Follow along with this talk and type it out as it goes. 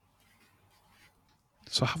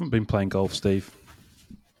So I haven't been playing golf, Steve.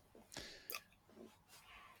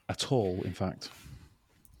 At all, in fact.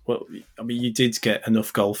 Well, I mean, you did get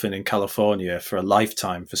enough golfing in California for a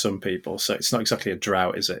lifetime for some people, so it's not exactly a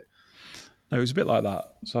drought, is it? No, it was a bit like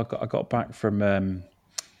that. So I got back from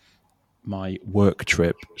my work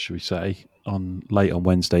trip, should we say, late on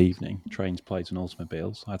Wednesday evening. Trains, planes and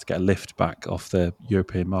automobiles. I had to get a lift back off the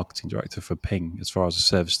European marketing director for Ping as far as a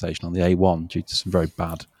service station on the A1 due to some very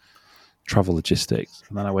bad travel logistics.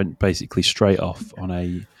 And then I went basically straight off on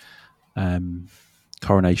a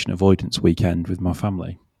coronation avoidance weekend with my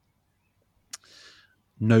family.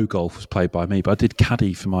 No golf was played by me, but I did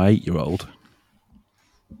caddy for my 8-year-old.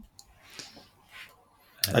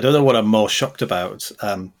 I don't know what I'm more shocked about,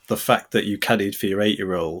 the fact that you caddied for your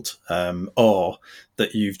 8-year-old, or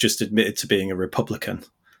that you've just admitted to being a Republican.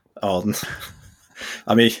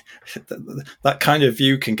 I mean, that kind of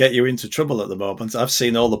view can get you into trouble at the moment. I've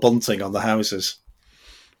seen all the bunting on the houses.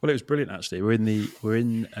 Well, it was brilliant actually. We're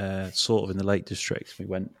in sort of in the Lake District. We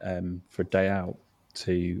went for a day out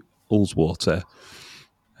to Ullswater,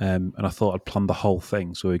 and I thought I'd planned the whole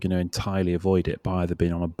thing, so we were going to entirely avoid it by either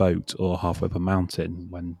being on a boat or halfway up a mountain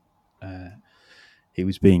when he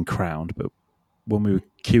was being crowned. But when we were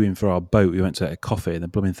queuing for our boat, we went to get a coffee, and the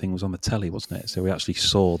blooming thing was on the telly, wasn't it? So we actually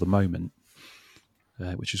saw the moment,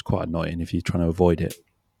 which was quite annoying if you're trying to avoid it.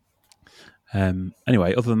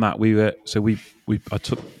 Anyway, other than that, I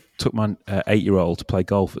took my 8-year-old to play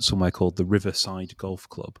golf at somewhere called the Riverside Golf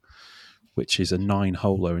Club, which is a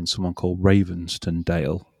 9-holer in someone called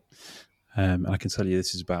Ravenston-Dale. And I can tell you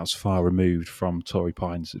this is about as far removed from Torrey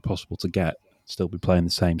Pines as possible to get, still be playing the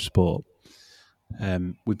same sport.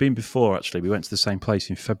 We've been before, actually. We went to the same place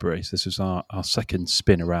in February. So this was our second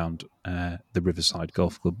spin around the Riverside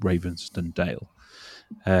Golf Club, Ravenston-Dale.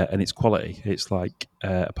 And it's quality. It's like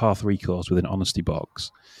a par 3 course with an honesty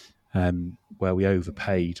box, where we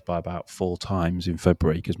overpaid by about 4 times in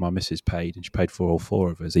February because my missus paid, and she paid for all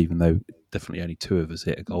 4 of us, even though definitely only 2 of us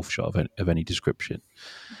hit a golf shot of any description.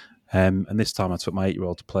 And this time I took my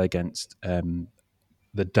 8-year-old to play against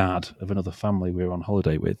the dad of another family we were on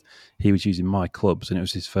holiday with. He was using my clubs, and it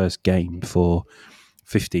was his first game for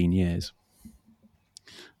 15 years.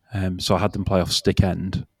 So I had them play off stick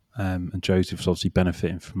end, and Joseph was obviously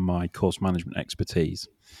benefiting from my course management expertise.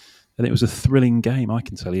 And it was a thrilling game, I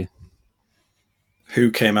can tell you.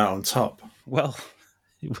 Who came out on top? Well,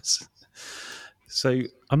 it was... So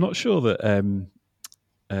I'm not sure that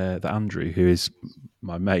that Andrew, who is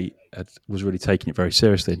my mate, was really taking it very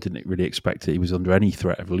seriously and didn't really expect it. He was under any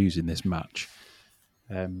threat of losing this match.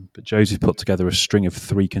 But Joseph put together a string of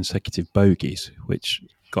 3 consecutive bogeys, which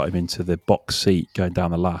got him into the box seat going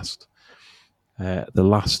down the last. The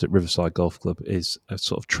last at Riverside Golf Club is a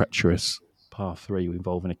sort of treacherous par 3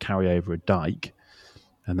 involving a carry over a dike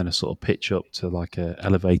and then a sort of pitch up to like a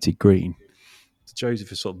elevated green. So Joseph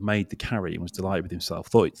has sort of made the carry and was delighted with himself,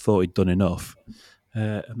 thought he'd done enough.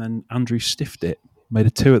 And then Andrew stiffed it, made a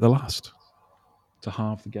 2 at the last to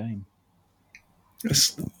halve the game.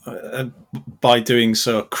 By doing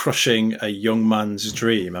so, crushing a young man's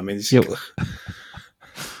dream. I mean,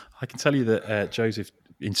 I can tell you that Joseph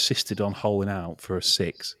insisted on holing out for a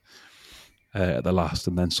 6 at the last,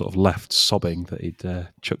 and then sort of left sobbing that he'd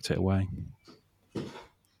chucked it away.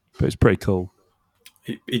 But it's pretty cool.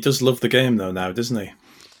 He does love the game though now, doesn't he?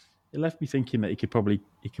 It left me thinking that he could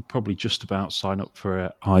probably just about sign up for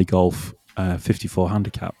a iGolf 54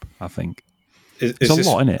 handicap. I think there's a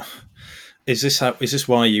lot in it. Is this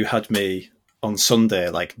why you had me on Sunday,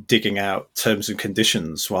 like digging out terms and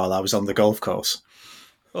conditions while I was on the golf course?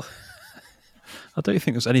 Well, I don't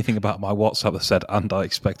think there's anything about my WhatsApp that said, "and I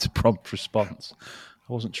expect a prompt response."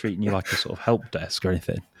 I wasn't treating you like a sort of help desk or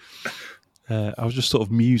anything. I was just sort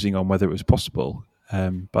of musing on whether it was possible.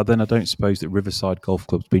 But then I don't suppose that Riverside Golf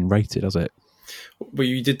Club's been rated, has it? Well,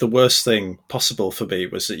 you did the worst thing possible for me,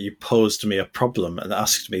 was that you posed me a problem and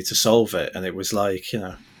asked me to solve it. And it was like,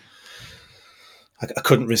 I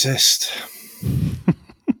couldn't resist.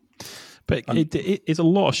 But it's a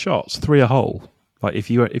lot of shots, 3 a hole. Like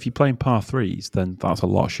if you're playing par 3s, then that's a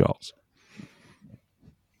lot of shots.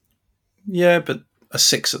 Yeah, but a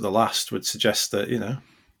 6 at the last would suggest that,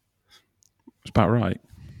 It's about right.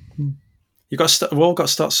 We've all got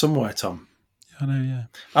to start somewhere, Tom. I know, yeah.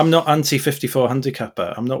 I'm not anti-54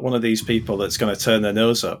 handicapper. I'm not one of these people that's going to turn their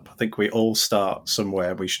nose up. I think we all start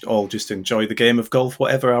somewhere. We should all just enjoy the game of golf,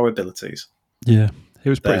 whatever our abilities. Yeah, it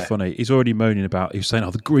was pretty funny. He's already moaning about, he was saying,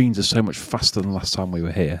 the greens are so much faster than last time we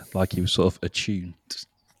were here. Like he was sort of attuned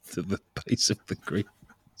to the pace of the greens.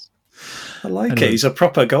 I like it. He's a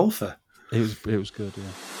proper golfer. It was good, yeah.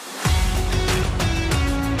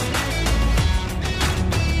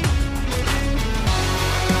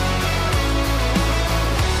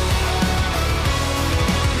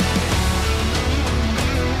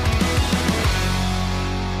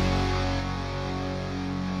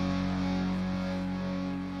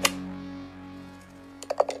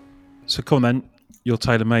 So come on then. Your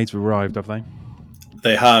TaylorMades have arrived, have they?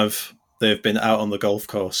 They have. They've been out on the golf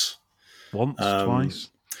course. Once, twice?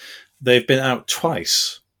 They've been out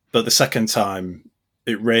twice, but the second time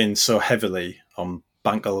it rained so heavily on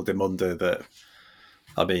Bank Holiday Monday that,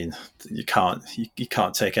 I mean, you can't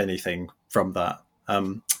take anything from that.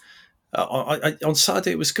 On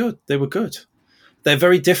Saturday it was good. They were good. They're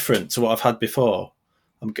very different to what I've had before.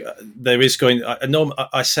 There is going. I know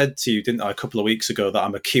I said to you, didn't I, a couple of weeks ago, that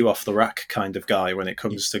I'm a cue off the rack kind of guy when it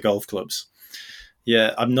comes to golf clubs.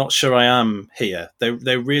 Yeah, I'm not sure I am here.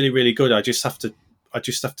 They're really, really good. I just have to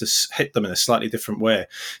hit them in a slightly different way.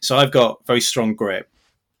 So I've got very strong grip.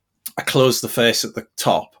 I close the face at the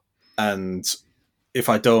top, and if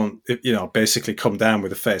I don't, basically come down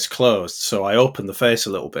with the face closed. So I open the face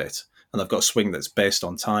a little bit, and I've got a swing that's based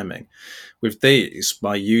on timing. With these,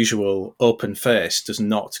 my usual open face does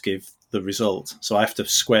not give the result. So I have to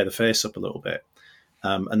square the face up a little bit.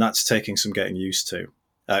 And that's taking some getting used to.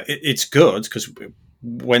 It's good because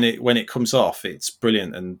when it comes off, it's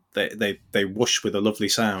brilliant, and they whoosh with a lovely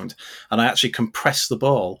sound. And I actually compress the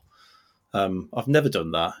ball. I've never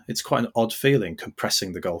done that. It's quite an odd feeling,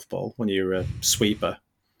 compressing the golf ball when you're a sweeper.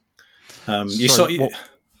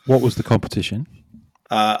 What was the competition?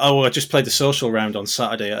 I just played the social round on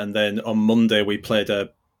Saturday, and then on Monday we played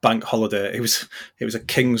a bank holiday. It was a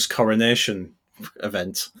king's coronation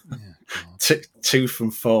event. Yeah, 2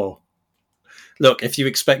 from 4. Look, if you're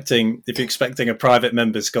expecting a private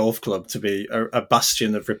members golf club to be a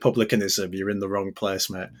bastion of republicanism, you're in the wrong place,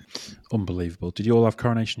 mate. Unbelievable. Did you all have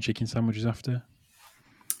coronation chicken sandwiches after?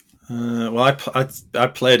 Well, I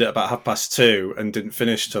played at about 2:30 and didn't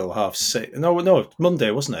finish till 6:30. No,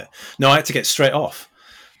 Monday, wasn't it? No, I had to get straight off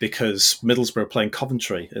because Middlesbrough playing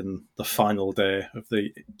Coventry in the final day of the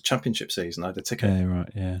championship season. I had a ticket. Yeah,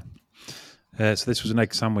 right, yeah. So this was an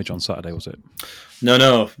egg sandwich on Saturday, was it?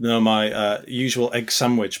 No. My usual egg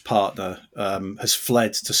sandwich partner has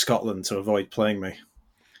fled to Scotland to avoid playing me.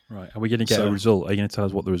 Right. Are we going to get a result? Are you going to tell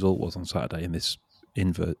us what the result was on Saturday in this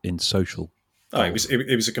in social? Oh, it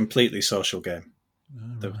was a completely social game.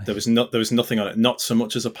 Oh, right. There was nothing on it, not so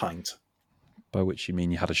much as a pint. By which you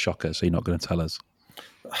mean you had a shocker, so you're not going to tell us?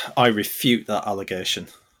 I refute that allegation.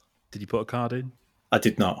 Did you put a card in? I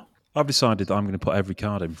did not. I've decided that I'm going to put every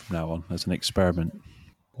card in from now on as an experiment.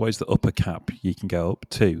 What is the upper cap you can go up?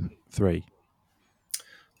 2, 3?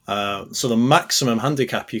 So the maximum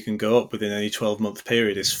handicap you can go up within any 12-month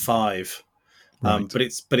period is 5. Right.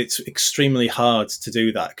 But it's extremely hard to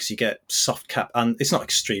do that because you get soft cap, and it's not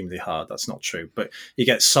extremely hard. That's not true, but you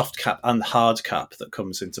get soft cap and hard cap that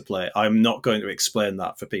comes into play. I'm not going to explain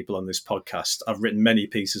that for people on this podcast. I've written many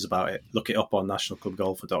pieces about it. Look it up on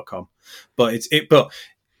nationalclubgolfer.com. But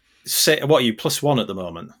say, what are you, +1 at the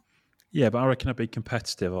moment? Yeah, but I reckon I'd be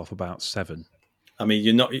competitive off about 7. I mean,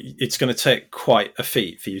 you're not. It's going to take quite a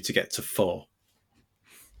feat for you to get to 4.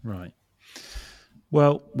 Right.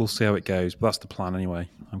 Well, we'll see how it goes, but that's the plan anyway.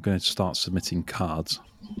 I'm going to start submitting cards.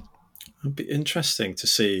 It'd be interesting to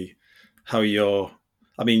see how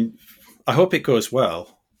I mean, I hope it goes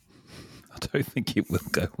well. I don't think it will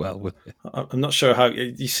go well, will it? I'm not sure how.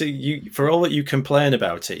 You see, for all that you complain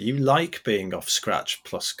about it, you like being off scratch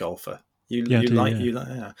plus golfer.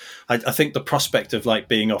 Yeah. I think the prospect of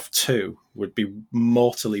being off 2 would be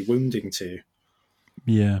mortally wounding to you.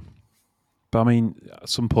 Yeah. But I mean, at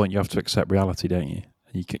some point you have to accept reality, don't you?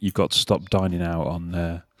 You've got to stop dining out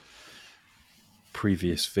on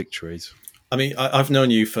previous victories. I mean, I've known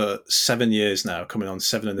you for 7 years now, coming on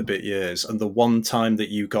 7 and a bit years, and the one time that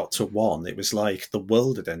you got to 1, it was like the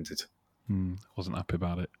world had ended. Wasn't happy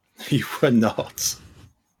about it. You were not.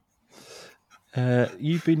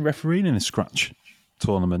 You've been refereeing in a scratch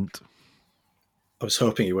tournament. I was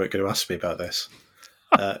hoping you weren't going to ask me about this.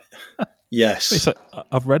 Yes.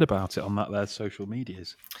 I've read about it on their social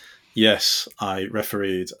medias. Yes, I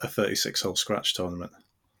refereed a 36-hole scratch tournament.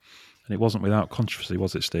 And it wasn't without controversy,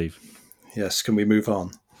 was it, Steve? Yes, can we move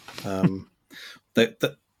on?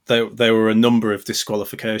 There were a number of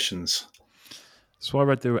disqualifications. So I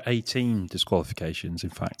read there were 18 disqualifications,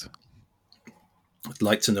 in fact. I'd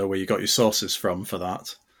like to know where you got your sources from for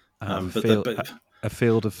that. A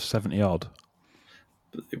field of 70-odd.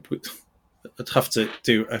 I'd have to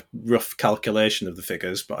do a rough calculation of the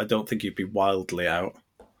figures, but I don't think you'd be wildly out.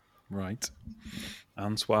 Right.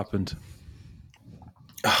 And so what happened?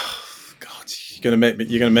 Oh, God, you're gonna make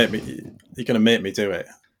me do it.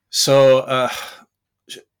 So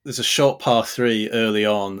there's a short par 3 early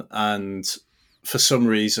on, and for some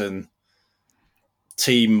reason,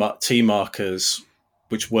 tee markers,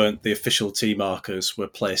 which weren't the official tee markers, were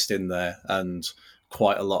placed in there, and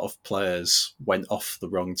quite a lot of players went off the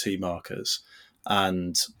wrong tee markers,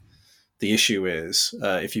 and The issue is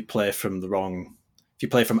if you play from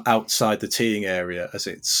outside the teeing area, as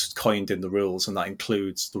it's coined in the rules, and that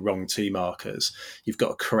includes the wrong tee markers, you've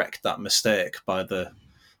got to correct that mistake by the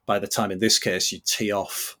time, in this case, you tee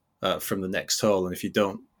off from the next hole. And if you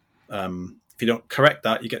don't correct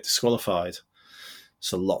that, you get disqualified.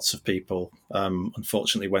 So lots of people,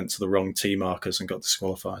 unfortunately, went to the wrong tee markers and got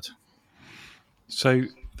disqualified. So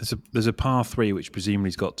there's a par 3 which presumably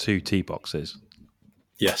has got 2 tee boxes.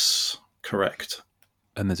 Yes, correct.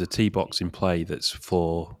 And there's a tee box in play that's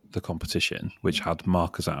for the competition, which had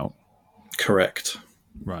markers out. Correct.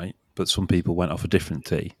 Right. But some people went off a different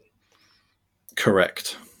tee.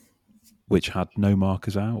 Correct. Which had no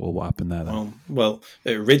markers out, or what happened there then? Well,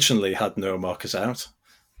 it originally had no markers out,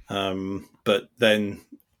 but then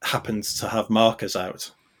happened to have markers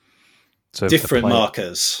out. So different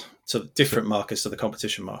markers. So different markers to the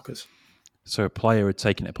competition markers. So a player had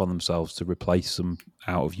taken it upon themselves to replace some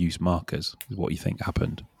out-of-use markers, is what you think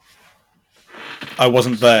happened? I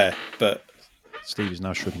wasn't there, but... Steve is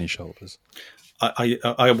now shrugging his shoulders.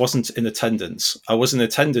 I wasn't in attendance. I was in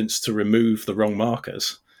attendance to remove the wrong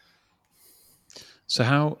markers. So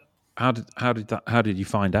how did you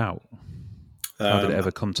find out? How did it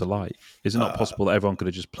ever come to light? Is it not possible that everyone could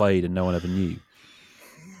have just played and no one ever knew?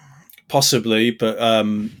 Possibly, but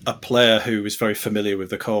a player who was very familiar with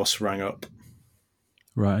the course rang up.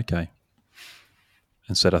 Right, okay.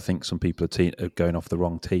 And said, I think some people are going off the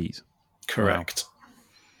wrong tees. Correct.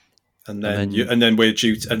 Wow. And then we're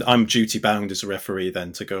and I'm duty bound as a referee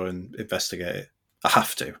then to go and investigate it. I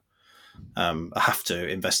have to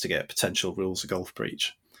investigate potential rules of golf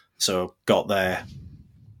breach. So got there,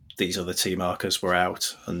 these other tee markers were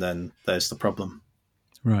out, and then there's the problem.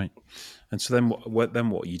 Right. And so then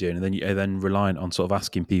what are you doing? And then you're then reliant on sort of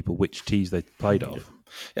asking people which tees they played off.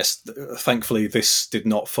 Yes, thankfully this did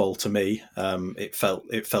not fall to me. It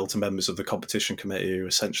fell to members of the competition committee who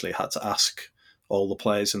essentially had to ask all the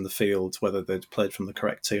players in the field whether they'd played from the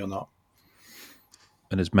correct tee or not.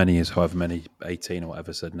 And as many as however many, 18 or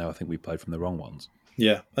whatever, said, no, I think we played from the wrong ones.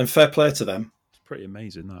 Yeah, and fair play to them. It's pretty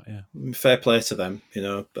amazing that, yeah. Fair play to them,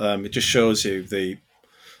 it just shows you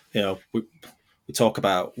we talk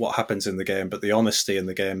about what happens in the game, but the honesty in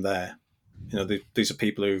the game there. These are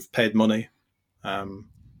people who've paid money, not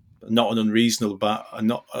an unreasonable,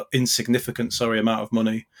 not insignificant, amount of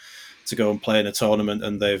money to go and play in a tournament,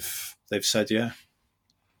 and they've said yeah.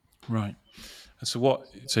 Right. So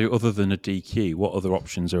other than a DQ, what other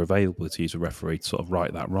options are available to you as a referee to sort of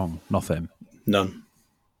right that wrong? Nothing. None.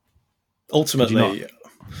 Ultimately,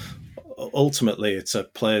 it's a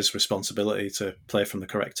player's responsibility to play from the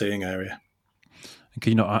correct teeing area. And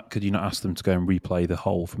could you not ask them to go and replay the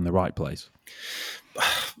hole from the right place?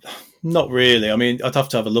 Not really. I mean, I'd have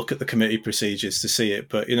to have a look at the committee procedures to see it.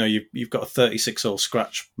 But you've got a 36-hole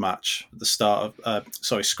scratch match at the start of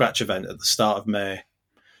scratch event at the start of May.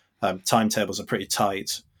 Timetables are pretty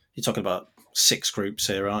tight. You're talking about 6 groups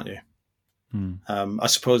here, aren't you? I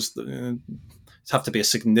suppose it'd have to be a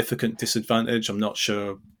significant disadvantage. I'm not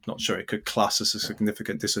sure it could class as a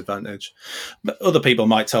significant disadvantage. But other people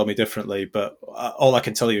might tell me differently. But all I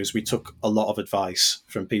can tell you is we took a lot of advice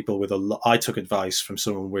from people with I took advice from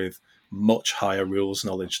someone with much higher rules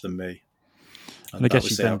knowledge than me. And I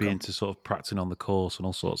guess you'd then be into sort of practicing on the course and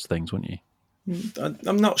all sorts of things, wouldn't you?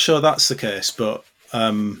 I'm not sure that's the case, but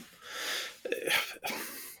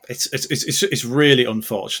it's really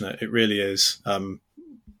unfortunate. It really is.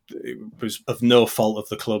 It was of no fault of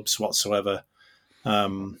the clubs whatsoever.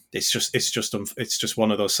 It's just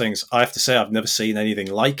one of those things. I have to say I've never seen anything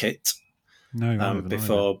like it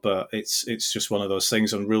before, but it's just one of those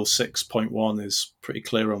things. And Rule 6.1 is pretty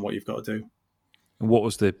clear on what you've got to do. And what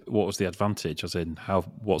was the advantage? As in,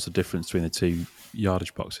 what's the difference between the 2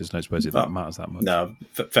 yardage boxes? No, I suppose that matters that much. No,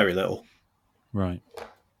 very little. Right.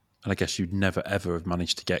 And I guess you'd never ever have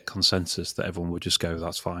managed to get consensus that everyone would just go,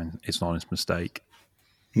 "That's fine. It's an honest mistake."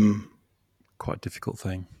 Quite a difficult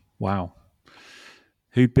thing. Wow.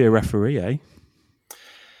 Who'd be a referee, eh?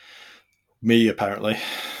 Me, apparently.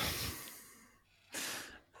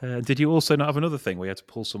 Did you also not have another thing where you had to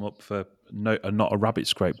pull some up for not a rabbit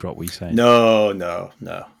scrape drop, were you saying? No.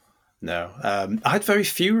 I had very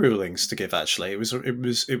few rulings to give, actually. It was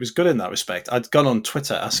good in that respect. I'd gone on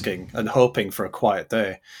Twitter asking and hoping for a quiet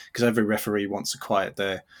day, because every referee wants a quiet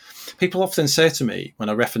day. People often say to me when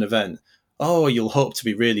I ref an event, "Oh, you'll hope to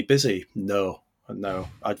be really busy." No.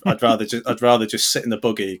 I'd rather just sit in the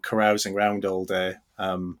buggy, carousing around all day,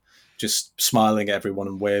 just smiling at everyone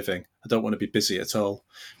and waving. I don't want to be busy at all.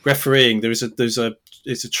 Refereeing, it's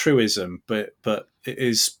a truism, but it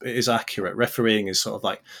is accurate. Refereeing is sort of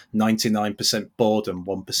like 99% boredom,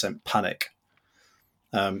 1% panic.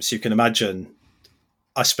 So you can imagine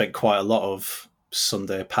I spent quite a lot of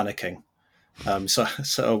Sunday panicking. So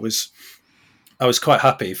I was quite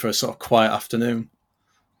happy for a sort of quiet afternoon.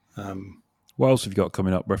 What else have you got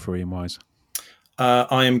coming up, refereeing wise?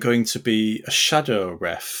 I am going to be a shadow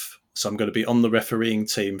ref. So I'm going to be on the refereeing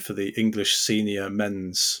team for the English senior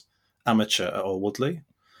men's amateur at Woodley.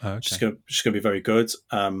 Oh, Which is okay. going to be very good.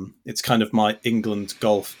 It's kind of my England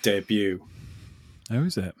golf debut. Oh,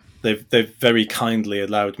 is it? They've very kindly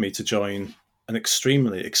allowed me to join an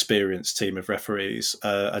extremely experienced team of referees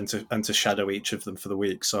and to shadow each of them for the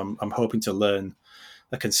week. So I'm hoping to learn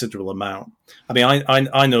a considerable amount. I mean,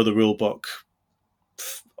 I know the rule book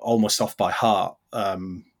almost off by heart.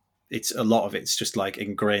 It's a lot of it's just like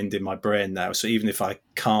ingrained in my brain now. So even if I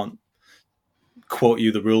can't quote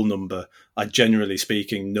you the rule number, I generally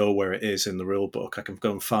speaking know where it is in the rule book. I can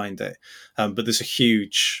go and find it. But there's a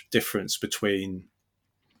huge difference between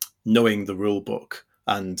knowing the rule book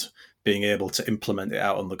and being able to implement it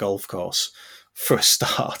out on the golf course for a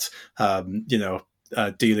start.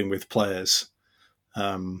 Dealing with players.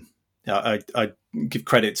 I give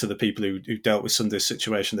credit to the people who dealt with Sunday's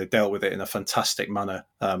situation. They dealt with it in a fantastic manner.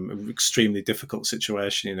 Extremely difficult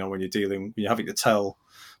situation, when you're having to tell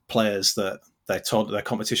players that their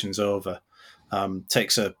competition's over. It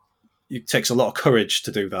takes a lot of courage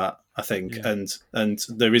to do that, I think. Yeah. And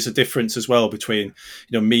there is a difference as well between,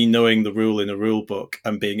 me knowing the rule in a rule book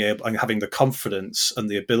and being able and having the confidence and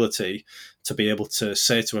the ability to be able to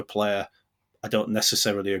say to a player, I don't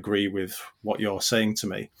necessarily agree with what you're saying to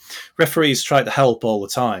me. Referees try to help all the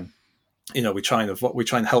time. We try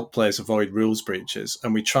and help players avoid rules breaches,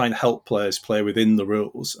 and we try and help players play within the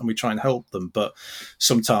rules, and we try and help them. But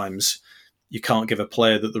sometimes you can't give a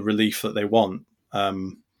player the relief that they want.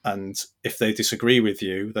 And if they disagree with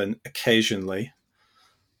you, then occasionally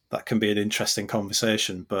that can be an interesting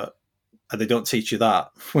conversation. But they don't teach you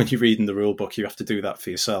that when you're reading the rule book. You have to do that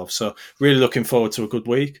for yourself. So really looking forward to a good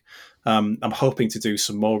week. I'm hoping to do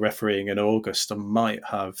some more refereeing in August. I might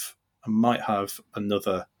have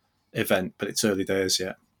another event, but it's early days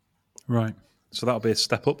yet. Right. So that'll be a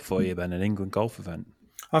step up for you then, an England golf event.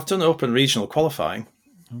 I've done open regional qualifying.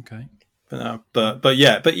 Okay. But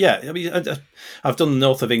yeah. I mean, I've done the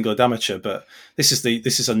North of England amateur, but this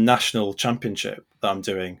is a national championship that I'm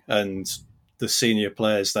doing, and the senior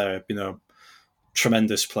players there,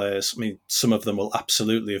 tremendous players. I mean, some of them will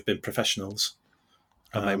absolutely have been professionals,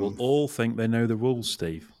 And they will all think they know the rules,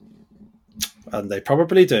 Steve. and they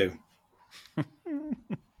probably do.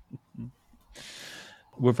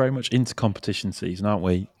 We're very much into competition season, aren't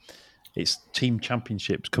we? It's team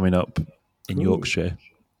championships coming up in Yorkshire.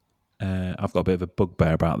 I've got a bit of a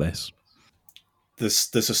bugbear about this.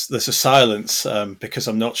 There's a silence because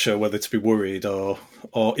I'm not sure whether to be worried or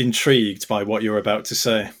intrigued by what you're about to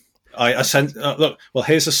say. I sent look. Well,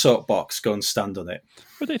 here's a soapbox. Go and stand on it.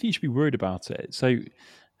 I don't think you should be worried about it. So,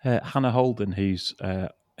 Hannah Holden, who's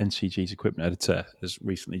NCG's equipment editor, has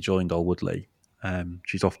recently joined Woodley.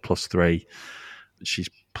 She's off +3. She's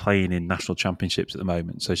playing in national championships at the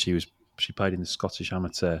moment. So she played in the Scottish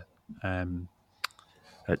Amateur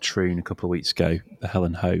at Troon a couple of weeks ago, the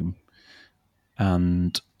Helen Home,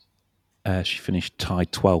 and she finished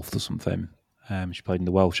tied 12th or something. She played in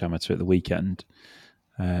the Welsh Amateur at the weekend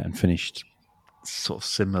and finished sort of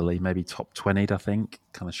similarly, maybe top 20'd, I think.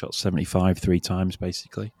 Kind of shot 75 3 times,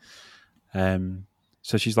 basically.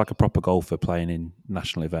 So she's like a proper golfer playing in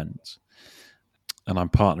national events. And I'm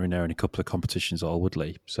partnering her in a couple of competitions at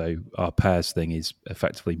Woodley. So our pairs thing is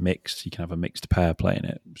effectively mixed. You can have a mixed pair playing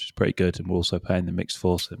it, which is pretty good. And we're also playing the mixed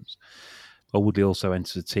foursomes. Woodley also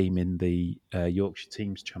enters a team in the Yorkshire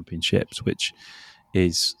Teams Championships, which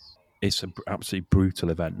it's an absolutely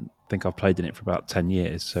brutal event. I think I've played in it for about 10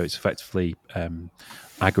 years. So it's effectively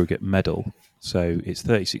aggregate medal. So it's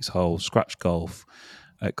 36 holes, scratch golf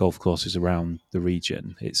at golf courses around the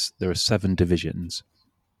region. There are 7 divisions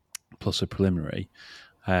plus a preliminary.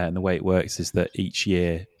 And the way it works is that each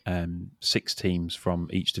year 6 teams from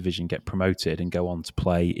each division get promoted and go on to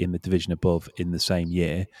play in the division above in the same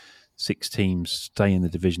year. 6 teams stay in the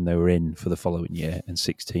division they were in for the following year, and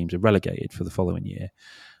 6 teams are relegated for the following year.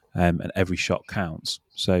 And every shot counts.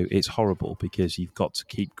 So it's horrible because you've got to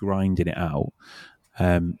keep grinding it out.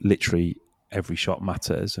 Literally every shot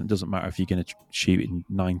matters, and it doesn't matter if you're going to shoot in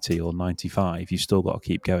 90 or 95. You've still got to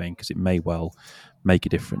keep going because it may well make a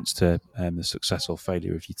difference to the success or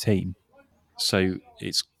failure of your team. So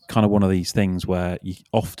it's kind of one of these things where you're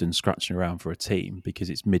often scratching around for a team because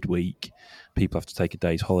it's midweek, people have to take a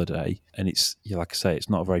day's holiday, and it's, like I say, it's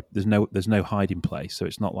not a very, there's no hiding place, so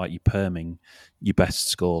it's not like you're perming your best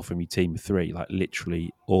score from your team of three. Like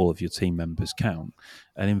literally all of your team members count,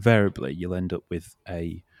 and invariably you'll end up with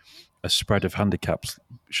a spread of handicaps,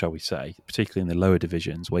 shall we say, particularly in the lower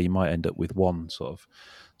divisions, where you might end up with one sort of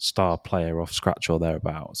star player off scratch or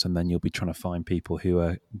thereabouts, and then you'll be trying to find people who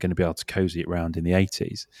are going to be able to cozy it round in the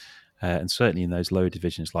 80s. And certainly in those lower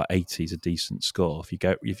divisions, like 80 is a decent score. If you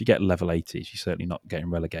get level 80s, you're certainly not getting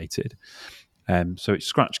relegated. So it's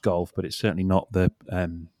scratch golf, but it's certainly not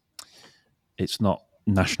it's not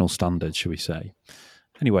national standard, shall we say.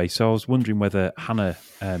 Anyway, so I was wondering whether Hannah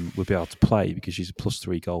would be able to play, because she's a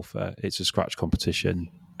 +3 golfer. It's a scratch competition.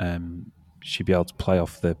 She'd be able to play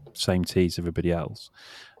off the same tees as everybody else.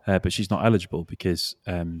 But she's not eligible because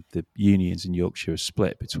the unions in Yorkshire are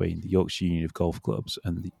split between the Yorkshire Union of Golf Clubs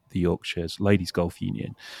and the Yorkshire's Ladies Golf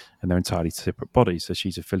Union, and they're entirely separate bodies, so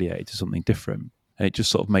she's affiliated to something different. And it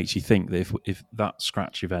just sort of makes you think that if that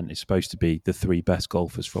scratch event is supposed to be the 3 best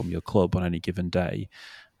golfers from your club on any given day,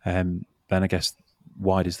 then I guess,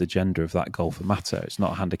 why does the gender of that golfer matter? It's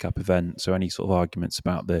not a handicap event, so any sort of arguments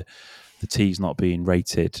about the tees not being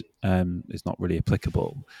rated is not really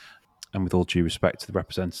applicable. And with all due respect to the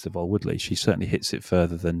representative of Woodley, she certainly hits it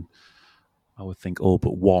further than I would think all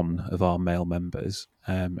but one of our male members,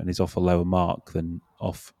 and is off a lower mark than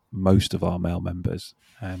off most of our male members.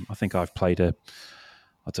 I think I've played her,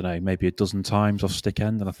 I don't know, maybe a dozen times off stick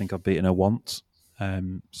end, and I think I've beaten her once.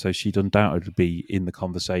 So she'd undoubtedly be in the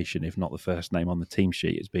conversation, if not the first name on the team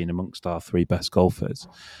sheet, as being amongst our 3 best golfers.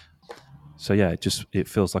 So yeah, it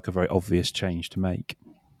feels like a very obvious change to make.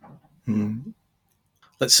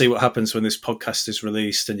 Let's see what happens when this podcast is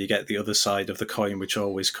released and you get the other side of the coin, which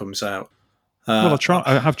always comes out. Well,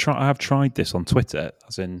 I have tried this on Twitter,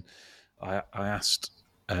 as in I asked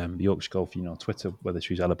the Yorkshire Golf Union on Twitter whether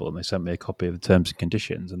she was eligible, and they sent me a copy of the terms and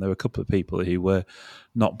conditions, and there were a couple of people who were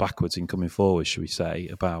not backwards in coming forward, should we say,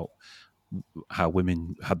 about how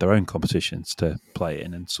women had their own competitions to play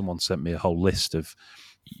in, and someone sent me a whole list of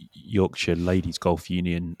Yorkshire Ladies Golf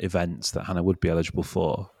Union events that Hannah would be eligible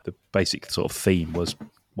for. The basic sort of theme was,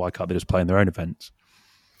 why can't they just play in their own events?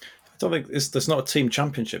 I don't think there's not a team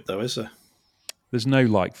championship though, is there? There's no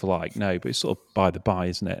like for like, no, but it's sort of by the by,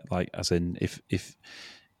 isn't it? Like, as in, if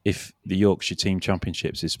the Yorkshire Team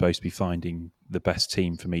Championships is supposed to be finding the best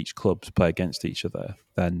team from each club to play against each other,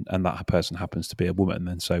 then, and that person happens to be a woman,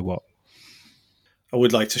 then so what? I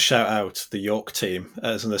would like to shout out the York team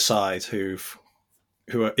as an aside, who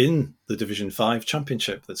are in the Division 5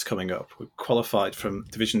 Championship that's coming up. We qualified from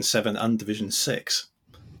Division 7 and Division 6,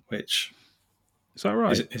 which is that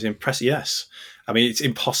right? Is impressive. Yes. I mean, it's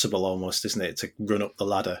impossible almost, isn't it, to run up the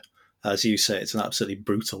ladder. As you say, it's an absolutely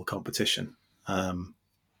brutal competition.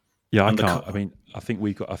 Yeah, I can't. I mean, I think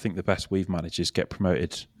the best we've managed is get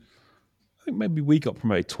promoted. I think maybe we got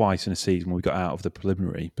promoted twice in a season when we got out of the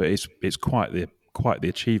preliminary, but it's quite the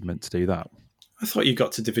achievement to do that. I thought you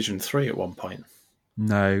got to Division 3 at one point.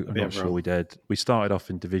 No, I'm not sure we did. We started off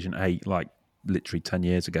in Division 8, like literally 10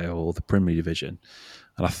 years ago, or the Premier Division,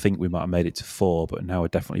 and I think we might have made it to 4, but now we're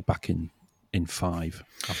definitely back in 5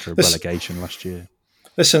 after a relegation last year.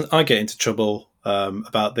 Listen, I get into trouble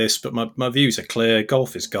about this, but my views are clear.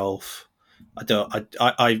 Golf is golf.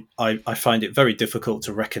 I find it very difficult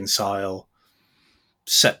to reconcile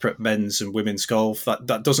separate men's and women's golf.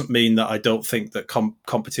 That doesn't mean that I don't think that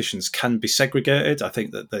competitions can be segregated. I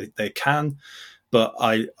think that they can, but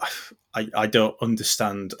I don't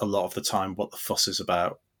understand a lot of the time what the fuss is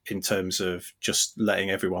about in terms of just letting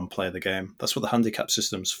everyone play the game. That's what the handicap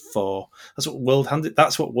system's for. That's what World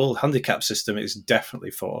Handicap System is definitely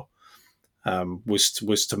for.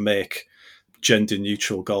 Was to make gender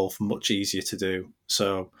neutral golf much easier to do.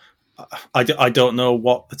 So I don't know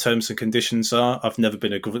what the terms and conditions are. I've never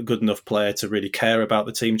been a good enough player to really care about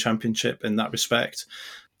the team championship in that respect,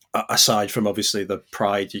 aside from obviously the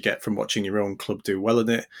pride you get from watching your own club do well in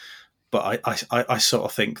it. But I sort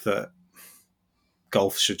of think that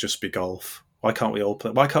golf should just be golf. Why can't we all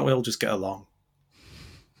play? Why can't we all just get along?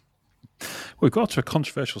 We've got to a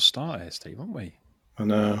controversial start here, Steve, haven't we? I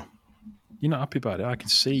know. You're not happy about it. I can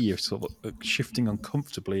see you sort of shifting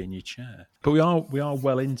uncomfortably in your chair. But we are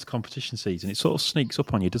well into competition season. It sort of sneaks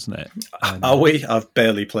up on you, doesn't it? Are we? I've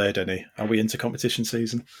barely played any. Are we into competition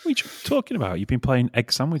season? What are you talking about? You've been playing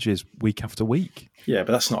egg sandwiches week after week. Yeah,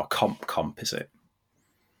 but that's not a comp, is it?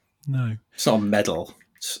 No. It's not a medal.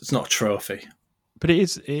 It's not a trophy. But it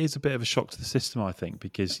is a bit of a shock to the system, I think,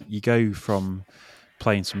 because you go from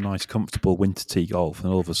playing some nice, comfortable winter tee golf,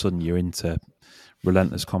 and all of a sudden you're into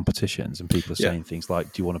relentless competitions, and people are Yeah. saying things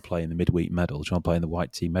like, "Do you want to play in the midweek medal? Do you want to play in the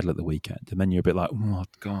white team medal at the weekend?" And then you're a bit like, "Oh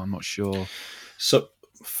God, I'm not sure." So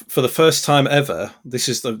for the first time ever, this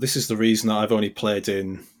is the reason that I've only played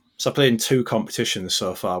in. So I played in 2 competitions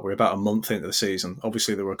so far. We're about a month into the season.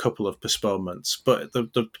 Obviously, there were a couple of postponements, but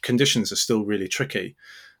the conditions are still really tricky.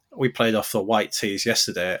 We played off the white tees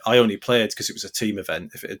yesterday. I only played because it was a team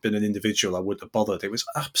event. If it had been an individual, I wouldn't have bothered. It was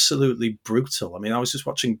absolutely brutal. I mean, I was just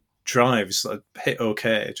watching drives that hit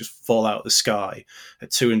okay, just fall out of the sky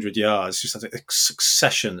at 200 yards, just had a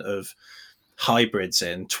succession of hybrids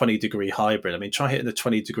in 20-degree hybrid. I mean, try hitting a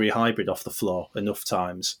 20-degree hybrid off the floor enough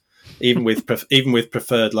times, even with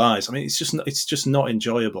preferred lies. I mean, it's just not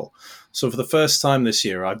enjoyable. So for the first time this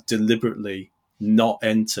year, I've deliberately not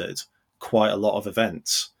entered quite a lot of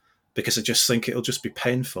events because I just think it'll just be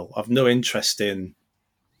painful. I've no interest in.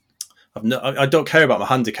 I don't care about my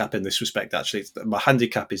handicap in this respect. Actually, my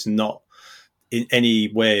handicap is not in any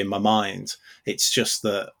way in my mind. It's just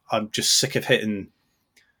that I'm just sick of hitting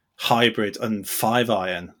hybrid and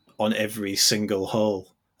 5-iron on every single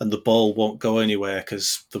hole, and the ball won't go anywhere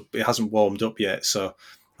because it hasn't warmed up yet. So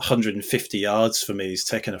 150 yards for me is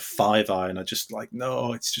taking a 5-iron. I just like,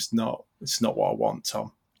 no, it's just not. It's not what I want,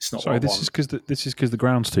 Tom. It's not Sorry, what I this want. is because the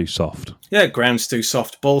ground's too soft. Yeah, ground's too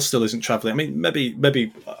soft. Ball still isn't travelling. I mean,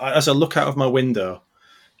 maybe as I look out of my window,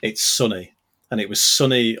 it's sunny. And it was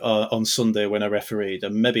sunny on Sunday when I refereed.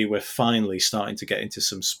 And maybe we're finally starting to get into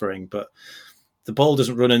some spring. But the ball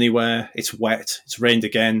doesn't run anywhere. It's wet. It's rained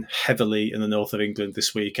again heavily in the north of England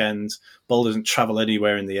this weekend. Ball doesn't travel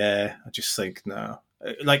anywhere in the air. I just think, no.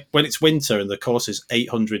 Like when it's winter and the course is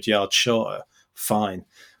 800 yards shorter, fine.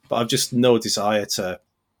 But I've just no desire to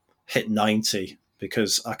hit 90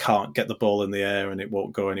 because I can't get the ball in the air and it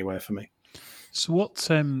won't go anywhere for me. So what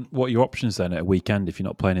are your options then at a weekend if you're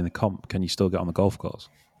not playing in the comp? Can you still get on the golf course?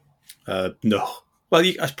 No. Well,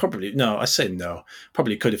 I say no.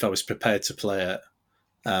 Probably could if I was prepared to play at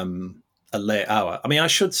a late hour. I mean, I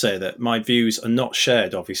should say that my views are not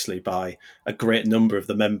shared, obviously, by a great number of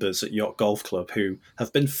the members at York Golf Club who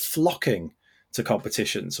have been flocking to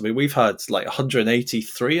competitions. I mean, we've had like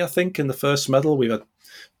 183, I think, in the first medal. We've had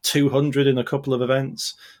 200 in a couple of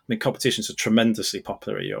events. I mean, competitions are tremendously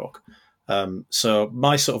popular at York. So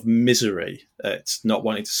my sort of misery at not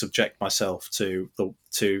wanting to subject myself to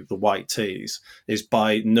the white tees is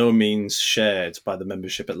by no means shared by the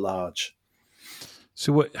membership at large.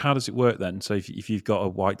 So how does it work then? So if you've got a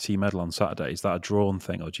white tee medal on Saturday, is that a drawn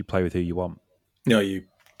thing, or do you play with who you want? No, you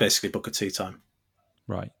basically book a tee time.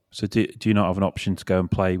 Right. So do you not have an option to go and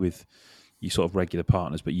play with your sort of regular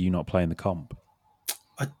partners, but you not playing the comp?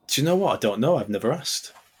 Do you know what? I don't know. I've never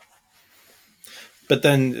asked. But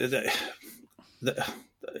then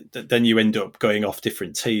you end up going off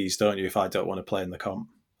different tees, don't you? If I don't want to play in the comp,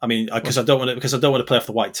 I mean, because I don't want to play off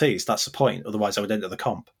the white tees. That's the point. Otherwise, I would enter the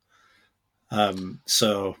comp.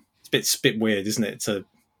 So it's a bit weird, isn't it, to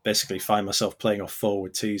basically find myself playing off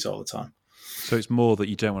forward tees all the time. So it's more that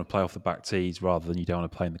you don't want to play off the back tees rather than you don't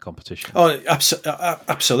want to play in the competition. Oh,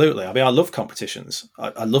 absolutely. I mean, I love competitions.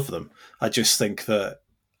 I love them. I just think that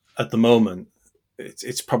at the moment,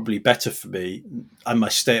 it's probably better for me and my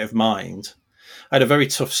state of mind. I had a very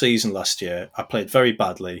tough season last year. I played very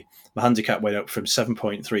badly. My handicap went up from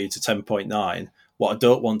 7.3 to 10.9. What I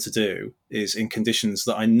don't want to do is in conditions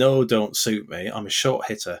that I know don't suit me. I'm a short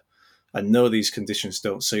hitter. I know these conditions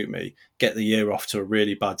don't suit me. Get the year off to a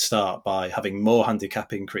really bad start by having more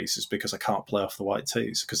handicap increases because I can't play off the white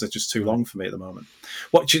tees because they're just too long for me at the moment.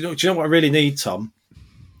 Do you know what I really need, Tom?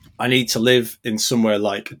 I need to live in somewhere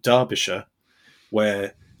like Derbyshire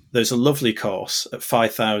where there's a lovely course at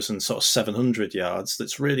 5,700 yards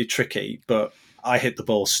that's really tricky, but I hit the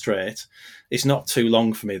ball straight. It's not too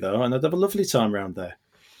long for me, though, and I'd have a lovely time around there.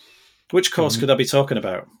 Which course could I be talking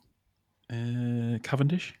about?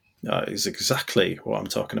 Cavendish? Is exactly what I'm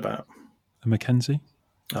talking about. A Mackenzie?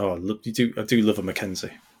 Oh, I do love a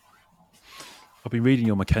Mackenzie. I've been reading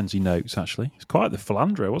your Mackenzie notes, actually. It's quite the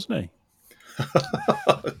philanderer, wasn't he?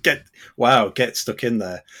 Get stuck in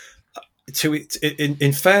there.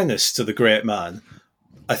 In fairness to the great man,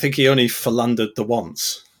 I think he only philandered the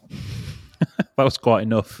once. That was quite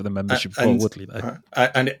enough for the membership for Woodley, though.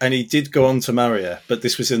 And he did go on to marry her, but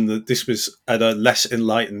this was at a less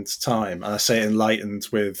enlightened time, and I say enlightened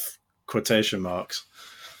with quotation marks.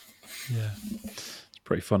 Yeah, it's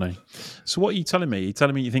pretty funny. So, what are you telling me? Are you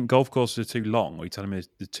telling me you think golf courses are too long, or are you telling me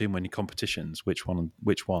there's too many competitions? Which one,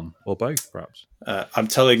 or both, perhaps? I'm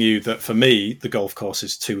telling you that for me, the golf course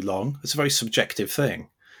is too long. It's a very subjective thing,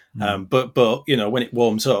 but when it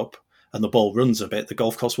warms up and the ball runs a bit, the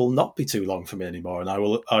golf course will not be too long for me anymore, and I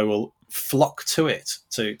will flock to it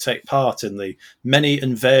to take part in the many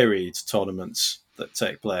and varied tournaments that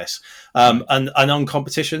take place. And on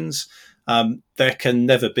competitions, there can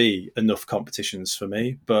never be enough competitions for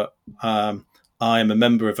me, but I am a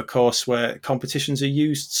member of a course where competitions are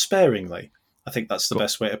used sparingly. I think that's the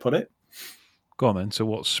best way to put it. Go on then. So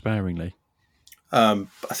what's sparingly? I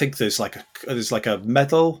think there's like a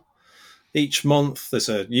medal each month. There's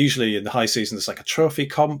usually in the high season there's like a trophy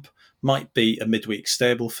comp. Might be a midweek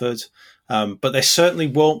Stableford, but there certainly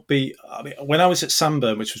won't be. I mean, when I was at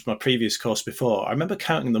Sanburn, which was my previous course before, I remember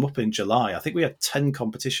counting them up in July. I think we had 10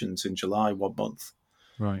 competitions in July one month.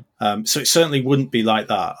 Right. So it certainly wouldn't be like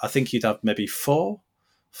that. I think you'd have maybe four,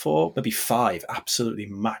 maybe 5 absolutely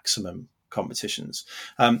maximum competitions.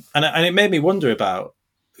 And it made me wonder about,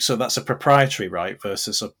 so that's a proprietary right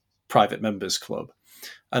versus a private members club.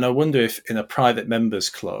 And I wonder if in a private members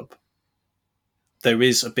club, there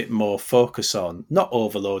is a bit more focus on not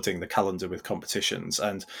overloading the calendar with competitions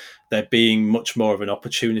and there being much more of an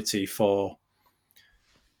opportunity for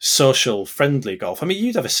social friendly golf. I mean,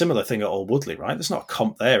 you'd have a similar thing at Old Woodley, right? There's not a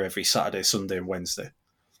comp there every Saturday, Sunday and Wednesday.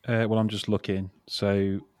 Well, I'm just looking.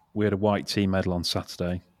 So we had a white team medal on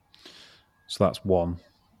Saturday. So that's one,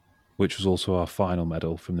 which was also our final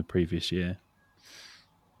medal from the previous year.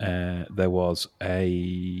 There was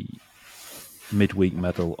a midweek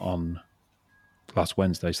medal on last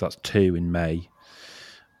Wednesday, so that's 2 in May.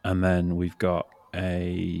 And then we've got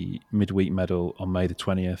a midweek medal on May the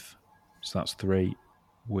 20th, so that's 3.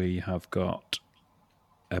 We have got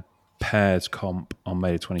a pairs comp on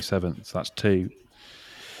May the 27th, so that's 2.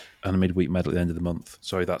 And a midweek medal at the end of the month.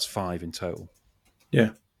 Sorry, that's 5 in total. Yeah.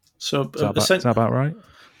 So is that about right?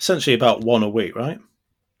 Essentially about 1 a week, right?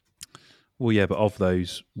 Well, yeah, but of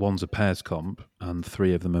those, one's a pairs comp and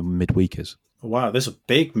 3 of them are midweekers. Wow, there's a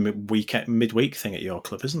big midweek thing at your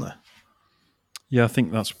club, isn't there? Yeah, I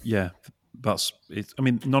think that's it. I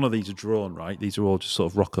mean, none of these are drawn, right? These are all just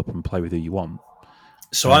sort of rock up and play with who you want.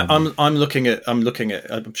 So I'm looking at.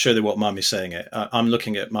 I'm sure they won't mind me saying it. I'm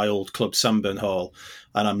looking at my old club, Sanburn Hall,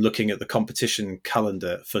 and I'm looking at the competition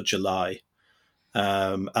calendar for July.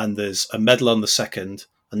 And there's a medal on the 2nd,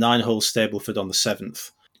 a 9-hole Stableford on the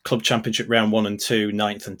 7th, Club Championship round 1 and 2,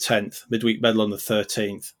 9th and 10th, midweek medal on the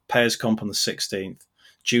 13th, pairs comp on the 16th,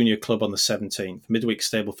 junior club on the 17th, midweek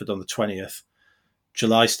Stableford on the 20th,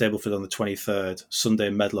 July Stableford on the 23rd, Sunday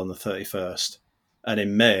medal on the 31st. And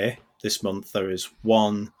in May, this month, there is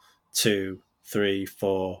 1, 2, 3,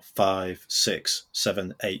 4, 5, 6,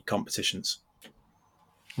 7, 8 competitions.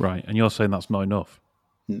 Right, and you're saying that's not enough?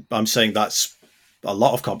 I'm saying that's a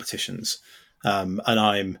lot of competitions. And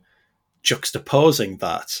I'm juxtaposing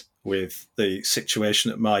that with the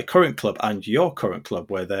situation at my current club and your current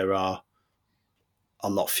club, where there are a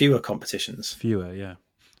lot fewer competitions. Fewer, yeah.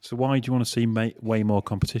 So why do you want to see way more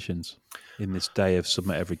competitions in this day of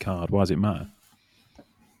submit every card? Why does it matter?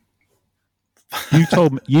 You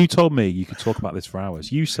told me you could talk about this for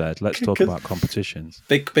hours. You said let's talk about competitions.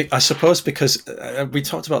 Big. I suppose because we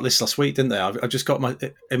talked about this last week, didn't they? I've just got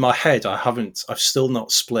in my head. I've still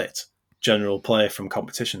not split general play from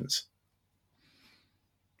competitions.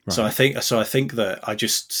 Right. So I think that I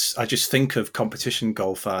just think of competition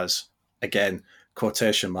golf as, again,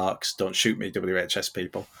 quotation marks. Don't shoot me, WHS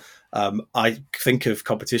people. I think of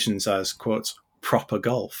competitions as, quote, proper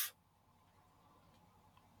golf.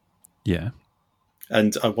 Yeah.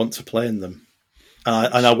 And I want to play in them,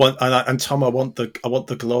 and Tom, I want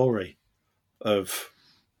the glory of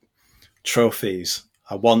trophies.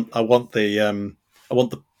 I want the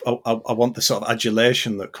sort of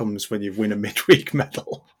adulation that comes when you win a midweek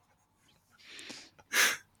medal.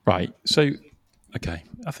 Right. So, okay,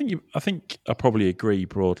 I think I probably agree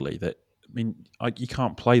broadly that. I mean, you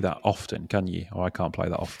can't play that often, can you? Or I can't play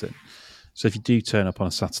that often. So if you do turn up on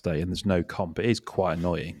a Saturday and there's no comp, it is quite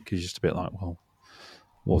annoying because you're just a bit like, well,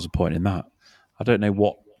 what was the point in that? I don't know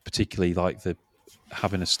what particularly like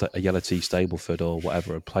having a yellow tea Stableford or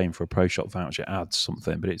whatever, or playing for a pro shop voucher adds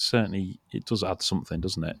something, but it does add something,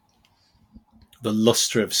 doesn't it? The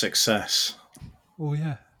luster of success. Oh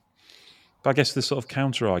yeah. But I guess the sort of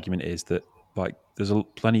counter argument is that like there's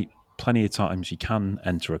plenty of times you can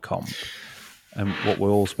enter a comp, and what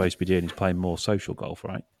we're all supposed to be doing is playing more social golf,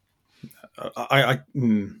 right?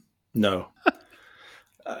 No.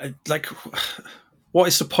 Like, what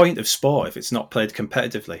is the point of sport if it's not played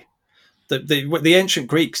competitively? The ancient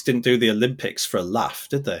Greeks didn't do the Olympics for a laugh,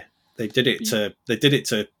 did they? They did it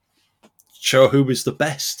to show who was the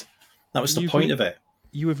best. That was the point of it.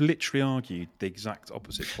 You have literally argued the exact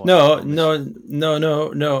opposite point.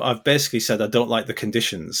 No. I've basically said I don't like the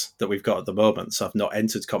conditions that we've got at the moment, so I've not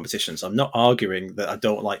entered competitions. I'm not arguing that I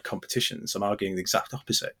don't like competitions. I'm arguing the exact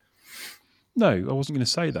opposite. No, I wasn't going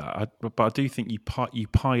to say that. But I do think you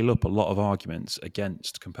pile up a lot of arguments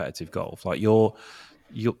against competitive golf. Like you're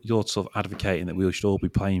sort of advocating that we should all be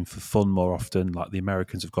playing for fun more often. Like the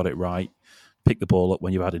Americans have got it right. Pick the ball up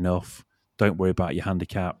when you've had enough. Don't worry about your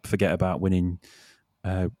handicap. Forget about winning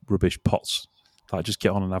rubbish pots. Like just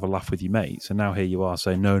get on and have a laugh with your mates. And now here you are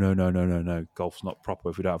saying no. Golf's not proper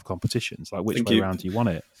if we don't have competitions. Like which way round do you want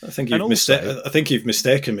it? I think And I think you've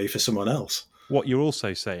mistaken me for someone else. What you're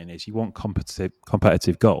also saying is you want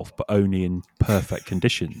competitive golf, but only in perfect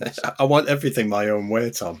conditions. I want everything my own way,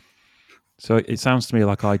 Tom. So it sounds to me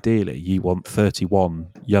like ideally you want 31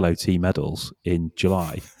 yellow tee medals in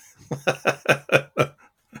July.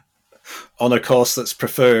 On a course that's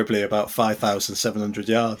preferably about 5,700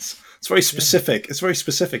 yards. It's very specific. Yeah. It's very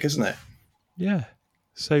specific, isn't it? Yeah.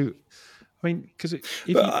 So, I mean, because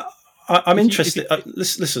I'm interested.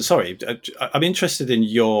 Listen, sorry, I'm interested in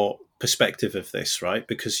your perspective of this, right?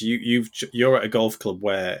 Because you're at a golf club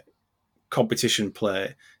where competition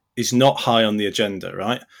play is not high on the agenda,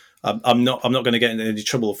 right? I'm not going to get into any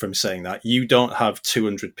trouble from saying that. You don't have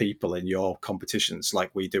 200 people in your competitions like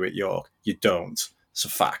we do at York. You don't. It's a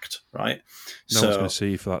fact, right? No one's going to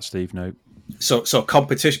see you for that, Steve. No. So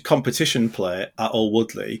competition play at Old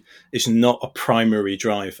Woodley is not a primary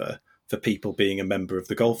driver for people being a member of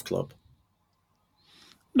the golf club.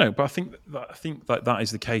 No, but I think that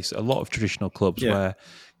is the case at a lot of traditional clubs where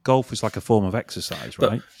golf is like a form of exercise,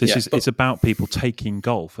 right? It's about people taking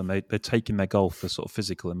golf, and they're taking their golf for sort of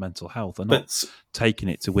physical and mental health. They're not taking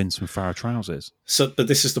it to win some Farrah trousers. But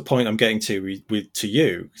this is the point I'm getting to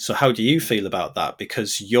you. So how do you feel about that?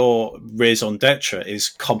 Because your raison d'etre is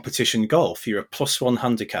competition golf. You're a +1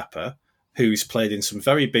 handicapper who's played in some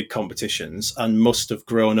very big competitions and must have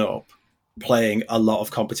grown up playing a lot of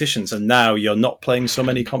competitions, and now you're not playing so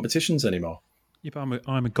many competitions anymore. Yeah, but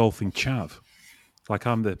I'm a golfing chav. Like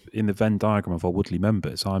in the Venn diagram of our Woodley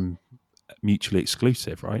members, I'm mutually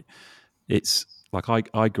exclusive, right? It's like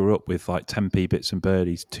I grew up with like 10p bits and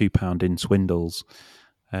birdies, £2 in swindles,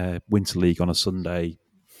 Winter League on a Sunday,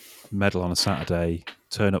 medal on a Saturday,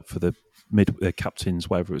 turn up for the captains,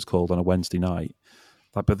 whatever it was called, on a Wednesday night.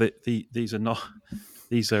 Like, but these are not.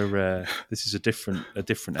 These are. This is a different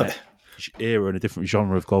era and a different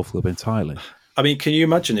genre of golf club entirely. I mean, can you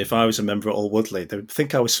imagine if I was a member at Old Woodley? They would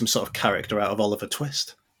think I was some sort of character out of Oliver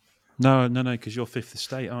Twist. No, because you're Fifth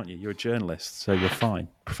Estate, aren't you? You're a journalist, so you're fine.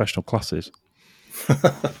 Professional classes.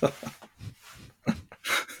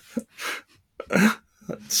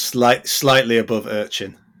 Slightly above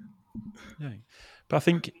urchin. Yeah. But I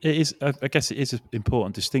think it is. I guess it is an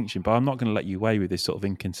important distinction. But I'm not going to let you away with this sort of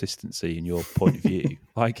inconsistency in your point of view.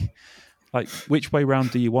 Like, which way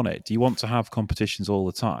round do you want it? Do you want to have competitions all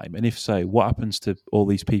the time? And if so, what happens to all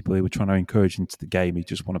these people who are trying to encourage into the game who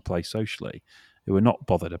just want to play socially, who are not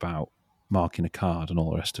bothered about marking a card and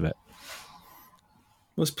all the rest of it?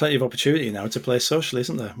 Well, there's plenty of opportunity now to play socially,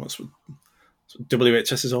 isn't there? That's what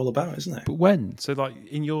WHS is all about, isn't it? But when? So, like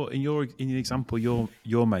in the example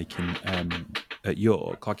you're making at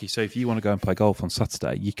York, like you say, if you want to go and play golf on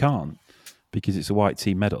Saturday, you can't because it's a white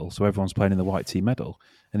tee medal. So everyone's playing in the white tee medal.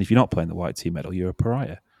 And if you're not playing the white tee medal, you're a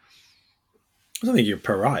pariah. I don't think you're a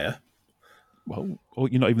pariah. Well, or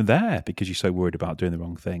you're not even there because you're so worried about doing the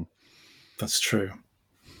wrong thing. That's true.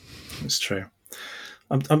 That's true.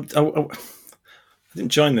 I didn't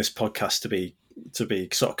join this podcast to be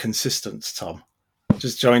sort of consistent, Tom. I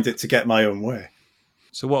just joined it to get my own way.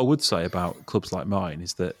 So what I would say about clubs like mine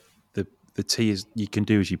is that the tee is you can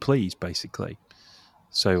do as you please, basically.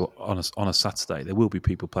 So on a Saturday, there will be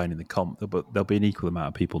people playing in the comp, but there'll be an equal amount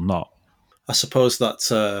of people not. I suppose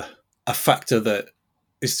that's a factor that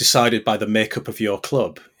is decided by the makeup of your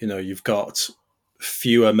club. You know, you've got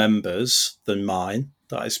fewer members than mine.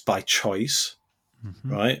 That is by choice,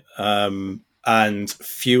 right? And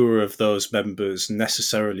fewer of those members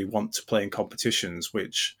necessarily want to play in competitions,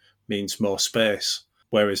 which means more space.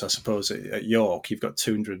 Whereas I suppose at York, you've got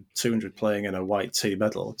 200 playing in a white tee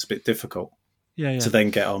medal. It's a bit difficult. To then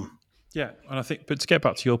get on. Yeah, and I think, but to get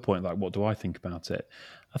back to your point, like, what do I think about it?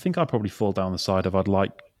 I think I'd probably fall down the side of I'd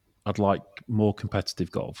like more competitive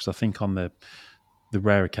golf. Because I think on the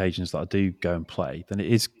rare occasions that I do go and play, then it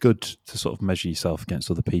is good to sort of measure yourself against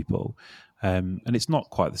other people. And it's not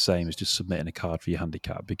quite the same as just submitting a card for your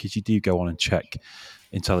handicap, because you do go on and check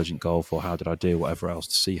Intelligent Golf or How Did I Do, whatever else,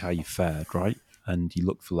 to see how you fared, right? And you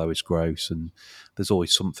look for lowest gross, and there's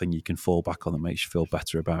always something you can fall back on that makes you feel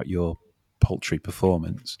better about your paltry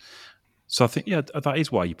performance. So I think, that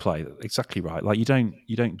is why you play. Exactly right. Like you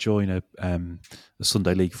don't join a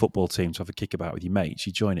Sunday league football team to have a kickabout with your mates.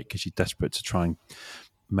 You join it because you're desperate to try and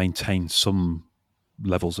maintain some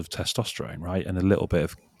levels of testosterone, right, and a little bit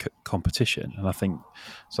of competition. And I think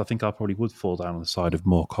I probably would fall down on the side of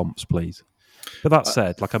more comps, please. But that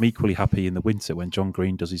said, like, I'm equally happy in the winter when John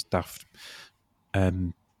Green does his daft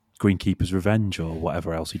Greenkeeper's Revenge or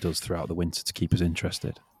whatever else he does throughout the winter to keep us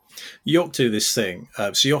interested. York do this thing.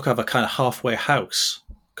 So York have a kind of halfway house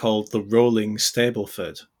called the Rolling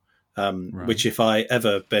Stableford, which if I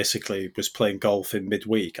ever basically was playing golf in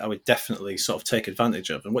midweek, I would definitely sort of take advantage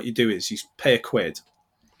of. And what you do is you pay £1,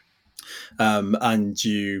 and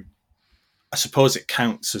I suppose it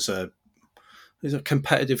counts as a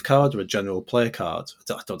competitive card or a general play card.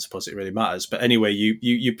 I don't suppose it really matters. But anyway,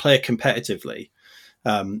 you play competitively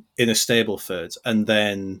in a Stableford, and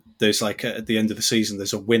then there's like at the end of the season,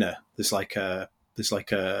 there's a winner. There's like a.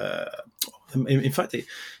 In fact,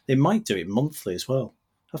 they might do it monthly as well.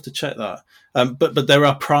 I have to check that. But there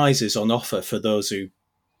are prizes on offer for those who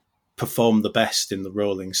perform the best in the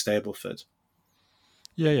Rolling Stableford.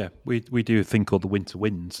 Yeah. We do a thing called the Winter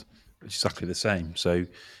Wins, which is exactly the same. So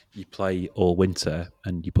you play all winter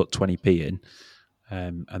and you put 20p in,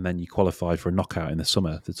 and then you qualify for a knockout in the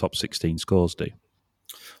summer. The top 16 scores do.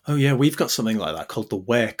 Oh yeah, we've got something like that called the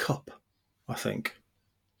Ware Cup, I think.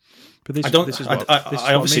 But this is what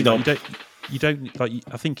I obviously don't. You don't like.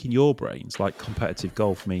 I think in your brains, like, competitive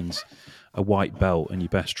golf means a white belt and your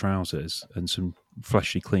best trousers and some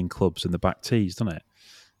freshly clean clubs and the back tees, doesn't it?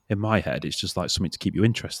 In my head, it's just like something to keep you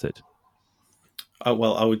interested.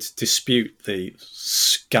 Well, I would dispute the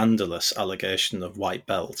scandalous allegation of white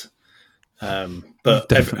belt. But you've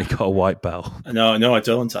definitely got a white belt. No, I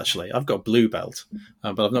don't actually. I've got a blue belt,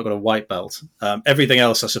 but I've not got a white belt. Everything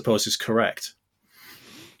else, I suppose, is correct.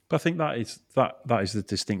 But I think that is the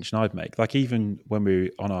distinction I'd make. Like, even when we were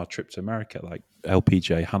on our trip to America, like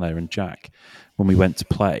LPJ, Hannah, and Jack, when we went to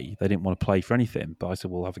play, they didn't want to play for anything. But I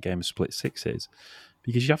said, we'll have a game of split sixes,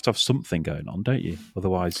 because you have to have something going on, don't you?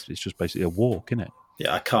 Otherwise, it's just basically a walk, isn't it?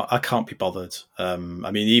 Yeah, I can't be bothered. I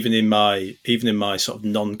mean, even in my sort of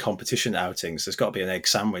non-competition outings, there's got to be an egg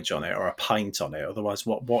sandwich on it or a pint on it. Otherwise,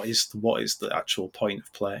 what is the actual point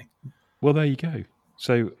of playing? Well, there you go.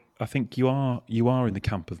 So I think you are in the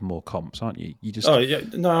camp of more comps, aren't you? You just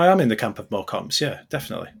I am in the camp of more comps. Yeah,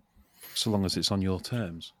 definitely. So long as it's on your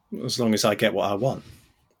terms. As long as I get what I want.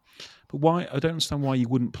 But why? I don't understand why you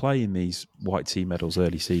wouldn't play in these white tee medals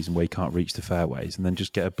early season where you can't reach the fairways and then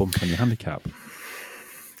just get a bump on your handicap.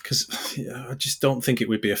 Because I just don't think it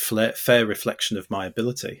would be a fair reflection of my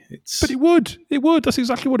ability. But it would. It would. That's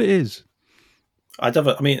exactly what it is. On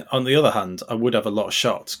the other hand, I would have a lot of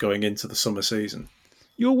shots going into the summer season.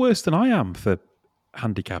 You're worse than I am for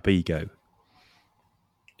handicap ego.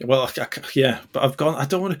 Well, yeah, but I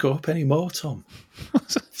don't want to go up anymore, Tom.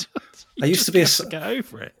 I used to be get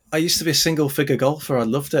over it. I used to be a single-figure golfer. I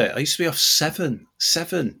loved it. I used to be off seven.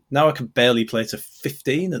 Now I can barely play to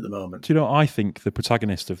 15 at the moment. Do you know what I think the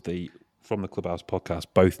protagonist of the From the Clubhouse podcast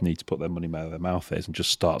both need to put their money where their mouth is and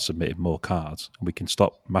just start submitting more cards, and we can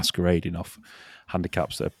stop masquerading off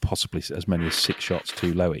handicaps that are possibly as many as 6 shots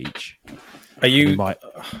too low each. Are you?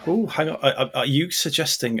 Oh, hang on. Are you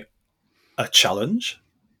suggesting a challenge?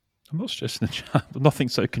 I'm not suggesting nothing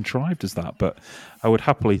so contrived as that, but I would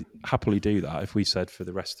happily do that if we said for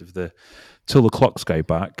the rest of till the clocks go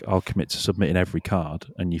back, I'll commit to submitting every card,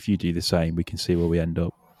 and if you do the same, we can see where we end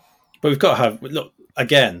up. But we've got to have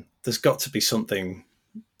again. There's got to be something.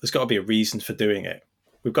 There's got to be a reason for doing it.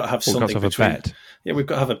 We've got to have something. We've got to have a bet. Yeah, we've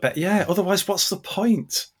got to have a bet. Yeah, otherwise, what's the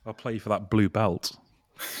point? I'll play you for that blue belt.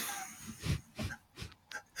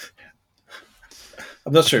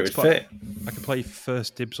 I'm not sure it would fit. I could play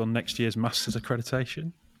first dibs on next year's Masters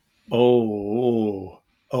accreditation. I'm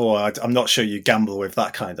not sure you gamble with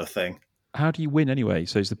that kind of thing. How do you win anyway?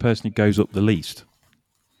 So it's the person who goes up the least.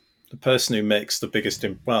 The person who makes the biggest...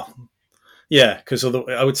 yeah, because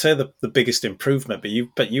I would say the biggest improvement, but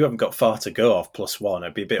you haven't got far to go off +1.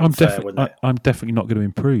 It'd be a bit unfair, wouldn't it? I'm definitely not going to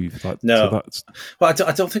improve. No. Well, I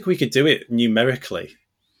don't think we could do it numerically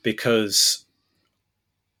because...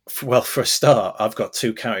 Well, for a start, I've got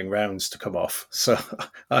 2 counting rounds to come off. So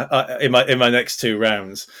in my next 2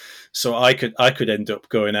 rounds, so I could end up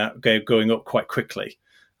going up quite quickly.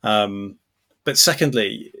 But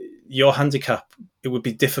secondly, your handicap, it would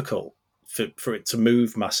be difficult for it to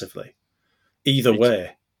move massively. Either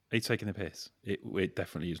way, are you taking the piss? It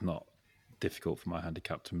definitely is not difficult for my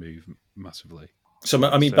handicap to move massively. So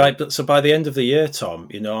I mean, by the end of the year, Tom,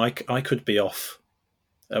 I could be off.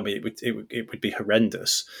 I mean, it would be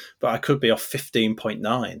horrendous, but I could be off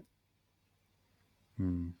 15.9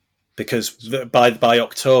 because by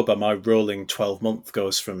October, my rolling 12-month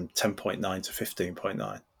goes from 10.9 to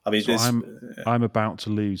 15.9. I mean, so I'm about to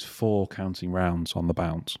lose 4 counting rounds on the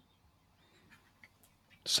bounce.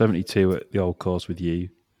 72 at the old course with you,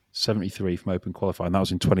 73 from Open qualifying. That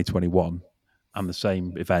was in 2021, and the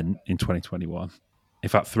same event in 2021. In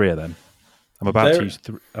fact, 3 of them. I'm about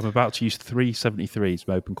to use 3 73s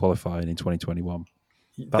from Open qualifying in 2021.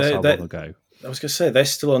 That's how long ago. I was going to say, they're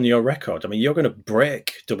still on your record. I mean, you're going to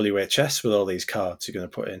break WHS with all these cards you're going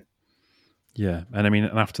to put in. Yeah, and I mean,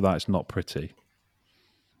 and after that, it's not pretty.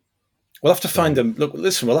 We'll have to find them. Look,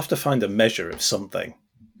 listen, we'll have to find a measure of something.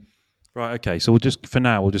 Right, okay. So for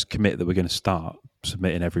now, we'll just commit that we're going to start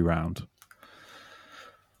submitting every round.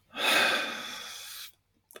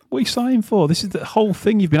 What are you signing for? This is the whole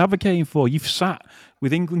thing you've been advocating for. You've sat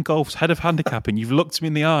with England Golf's head of handicapping. You've looked me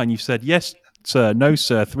in the eye and you've said, yes, sir, no,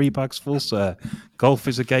 sir, 3 bags full, sir. Golf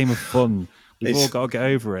is a game of fun. We've all got to get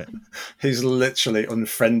over it. He's literally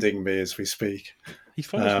unfriending me as we speak. He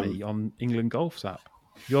follows me on England Golf's app.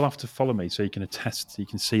 You'll have to follow me so you can attest, so you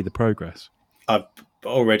can see the progress. I've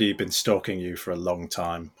already been stalking you for a long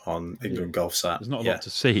time on England Golf's app. There's not a lot to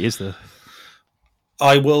see, is there?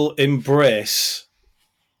 I will embrace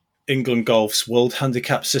England Golf's World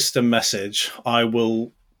Handicap System message. I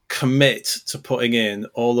will commit to putting in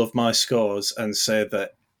all of my scores and say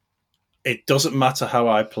that it doesn't matter how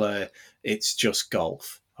I play, it's just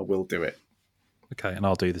golf. I will do it. Okay, and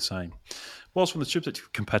I'll do the same. Whilst on the subject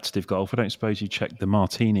of competitive golf, I don't suppose you checked the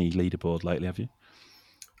Martini leaderboard lately, have you?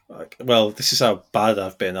 Well, this is how bad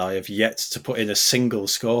I've been. I have yet to put in a single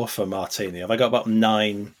score for Martini. Have I got about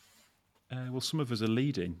 9? Well, some of us are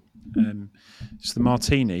leading. So the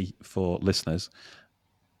Martini, for listeners,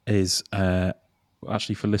 is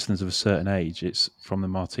actually for listeners of a certain age. It's from the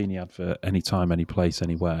Martini advert, anytime, any place,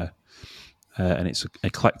 anywhere. And it's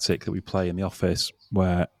eclectic that we play in the office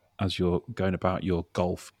where, as you're going about your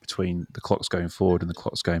golf between the clocks going forward and the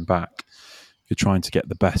clocks going back, you're trying to get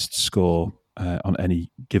the best score on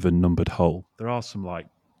any given numbered hole. There are some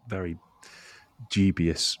very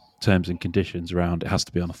dubious terms and conditions around. It has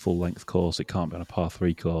to be on a full length course. It can't be on a par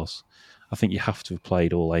 3 course. I think you have to have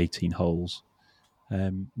played all 18 holes.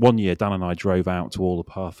 One year, Dan and I drove out to all the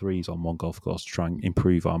par 3s on one golf course to try and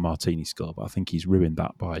improve our Martini score, but I think he's ruined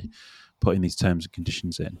that by putting these terms and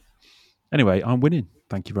conditions in. Anyway, I'm winning.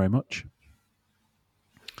 Thank you very much.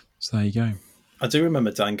 So there you go. I do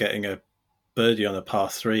remember Dan getting a birdie on a par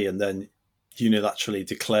 3 and then unilaterally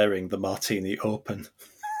declaring the Martini open.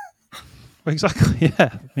 Well, exactly, yeah.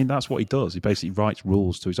 I mean, that's what he does. He basically writes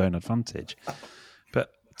rules to his own advantage. But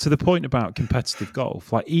to the point about competitive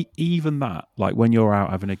golf, even that, when you're out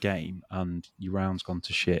having a game and your round's gone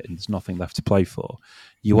to shit and there's nothing left to play for,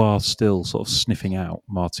 you are still sort of sniffing out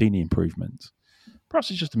Martini improvement. Perhaps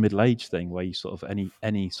it's just a middle-aged thing where you sort of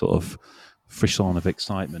any sort of frisson of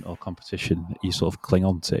excitement or competition that you sort of cling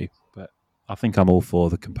on to. But I think I'm all for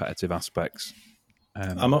the competitive aspects.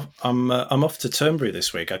 I'm off to Turnberry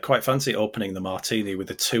this week. I quite fancy opening the Martini with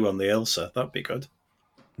a 2 on the Elsa. That'd be good.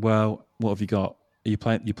 Well, what have you got? You're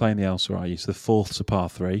playing the Elsa, are you? So the 4th's a par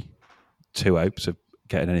 3, 2 hopes of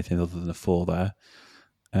getting anything other than a 4 there.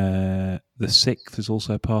 The 6th is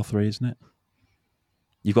also a par 3, isn't it?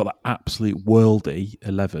 You've got the absolute worldy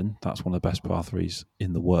 11. That's one of the best par 3s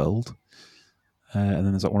in the world. And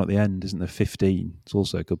then there's that one at the end, isn't there? 15. It's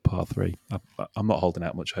also a good par 3. I'm not holding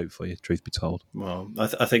out much hope for you, truth be told. Well,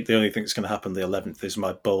 I think the only thing that's going to happen the 11th is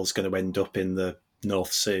my ball's going to end up in the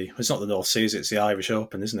North Sea. It's not the North Sea, it's the Irish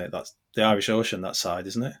Open, isn't it? That's the Irish Ocean, that side,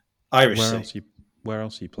 isn't it? Irish Sea. Where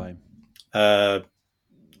else are you playing? The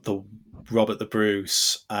Robert the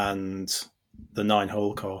Bruce and the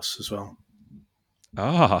 9-hole course as well.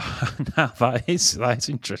 Ah, now that is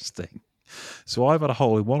interesting. So I've had a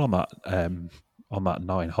hole in one on that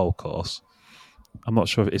 9-hole course. I'm not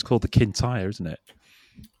sure if it's called the Kintyre, isn't it?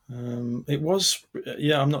 It was,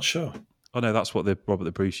 yeah, I'm not sure. Oh no, that's what the Robert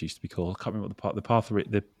the Bruce used to be called. I can't remember what the par 3,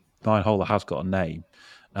 the 9-hole has got a name,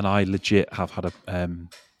 and I legit have had a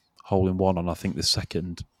hole in one on I think the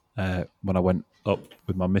second when I went up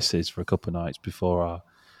with my missus for a couple of nights before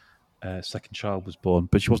our second child was born,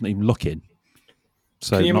 but she wasn't even looking.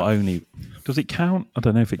 So not only does it count, I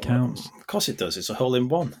don't know if it counts. Of course it does. It's a hole in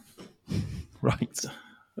one. Right.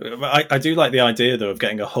 I do like the idea though of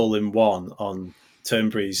getting a hole in one on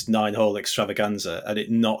Turnberry's 9-hole extravaganza and it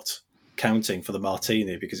not counting for the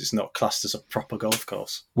Martini because it's not classed as a proper golf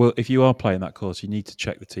course. Well, if you are playing that course, you need to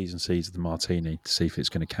check the T's and C's of the Martini to see if it's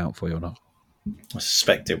going to count for you or not. I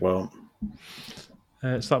suspect it won't.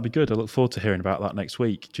 So that'll be good. I look forward to hearing about that next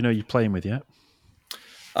week. Do you know who you're playing with yet?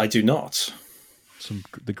 I do not.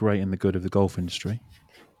 The great and the good of the golf industry.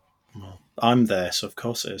 Well, I'm there, so of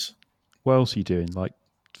course it is. What else are you doing? Like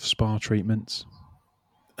spa treatments?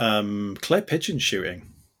 Clay pigeon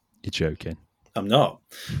shooting. You're joking. I'm not.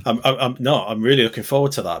 I'm not. I'm really looking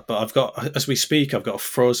forward to that. But I've got, as we speak, I've got a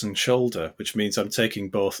frozen shoulder, which means I'm taking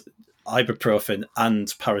both ibuprofen and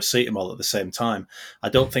paracetamol at the same time. I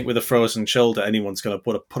don't think with a frozen shoulder anyone's going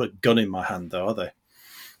to put a gun in my hand, though, are they?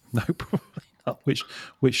 No, probably not.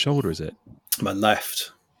 Which shoulder is it? My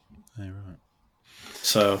left. Oh, right.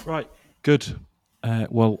 So Right. Good.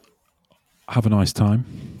 Well, have a nice time.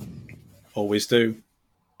 always do.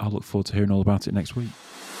 I'll look forward to hearing all about it next week.